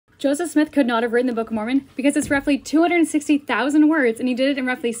Joseph Smith could not have written the Book of Mormon because it's roughly 260,000 words and he did it in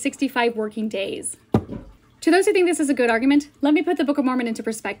roughly 65 working days. To those who think this is a good argument, let me put the Book of Mormon into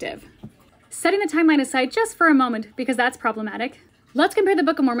perspective. Setting the timeline aside just for a moment, because that's problematic, let's compare the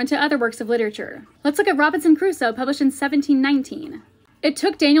Book of Mormon to other works of literature. Let's look at Robinson Crusoe, published in 1719. It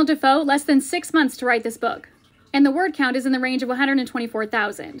took Daniel Defoe less than 6 months to write this book, and the word count is in the range of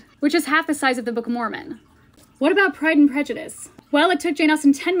 124,000, which is half the size of the Book of Mormon. What about Pride and Prejudice? Well, it took Jane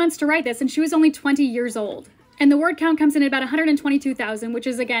Austen 10 months to write this, and she was only 20 years old. And the word count comes in at about 122,000, which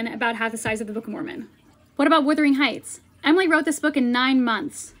is, again, about half the size of the Book of Mormon. What about Wuthering Heights? Emily wrote this book in 9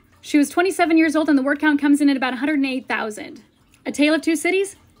 months. She was 27 years old, and the word count comes in at about 108,000. A Tale of Two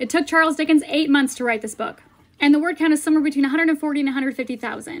Cities? It took Charles Dickens 8 months to write this book. And the word count is somewhere between 140 and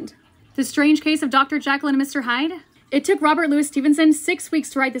 150,000. The Strange Case of Dr. Jekyll and Mr. Hyde? It took Robert Louis Stevenson 6 weeks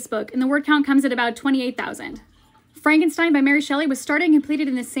to write this book, and the word count comes at about 28,000. Frankenstein by Mary Shelley was started and completed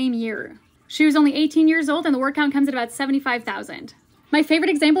in the same year. She was only 18 years old, and the word count comes at about 75,000. My favorite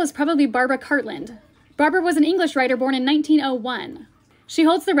example is probably Barbara Cartland. Barbara was an English writer born in 1901. She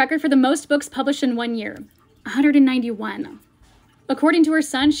holds the record for the most books published in 1 year, 191. According to her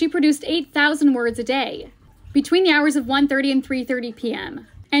son, she produced 8,000 words a day, between the hours of 1:30 and 3:30 p.m.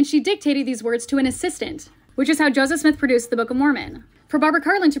 And she dictated these words to an assistant, which is how Joseph Smith produced the Book of Mormon. For Barbara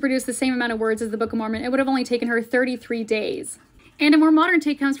Cartland to produce the same amount of words as the Book of Mormon, it would have only taken her 33 days. And a more modern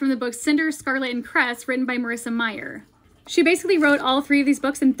take comes from the book Cinder, Scarlet, and Cress, written by Marissa Meyer. She basically wrote all 3 of these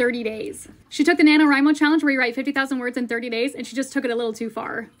books in 30 days. She took the NaNoWriMo challenge where you write 50,000 words in 30 days, and she just took it a little too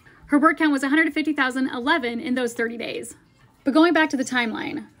far. Her word count was 150,011 in those 30 days. But going back to the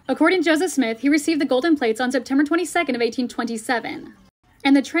timeline, according to Joseph Smith, he received the golden plates on September 22nd of 1827.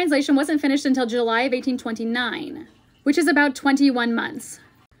 And the translation wasn't finished until July of 1829, which is about 21 months.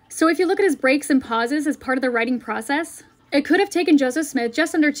 So if you look at his breaks and pauses as part of the writing process, it could have taken Joseph Smith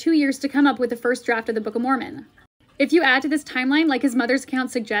just under 2 years to come up with the first draft of the Book of Mormon. If you add to this timeline like his mother's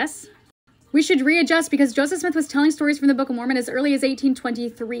account suggests, we should readjust because Joseph Smith was telling stories from the Book of Mormon as early as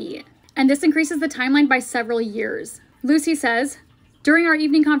 1823, and this increases the timeline by several years. Lucy says, during our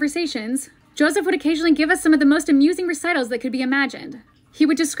evening conversations, Joseph would occasionally give us some of the most amusing recitals that could be imagined. He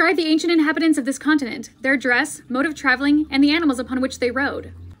would describe the ancient inhabitants of this continent, their dress, mode of traveling, and the animals upon which they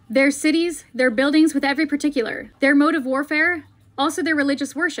rode. Their cities, their buildings with every particular, their mode of warfare, also their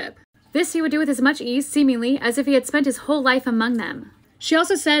religious worship. This he would do with as much ease, seemingly, as if he had spent his whole life among them. She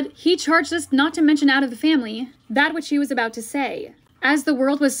also said, he charged us not to mention out of the family that which he was about to say, as the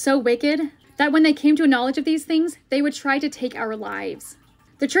world was so wicked that when they came to a knowledge of these things, they would try to take our lives.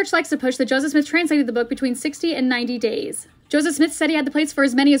 The church likes to push that Joseph Smith translated the book between 60 and 90 days. Joseph Smith said he had the plates for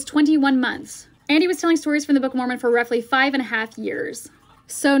as many as 21 months, and he was telling stories from the Book of Mormon for roughly 5.5 years.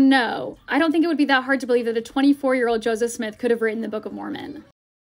 So no, I don't think it would be that hard to believe that a 24-year-old Joseph Smith could have written the Book of Mormon.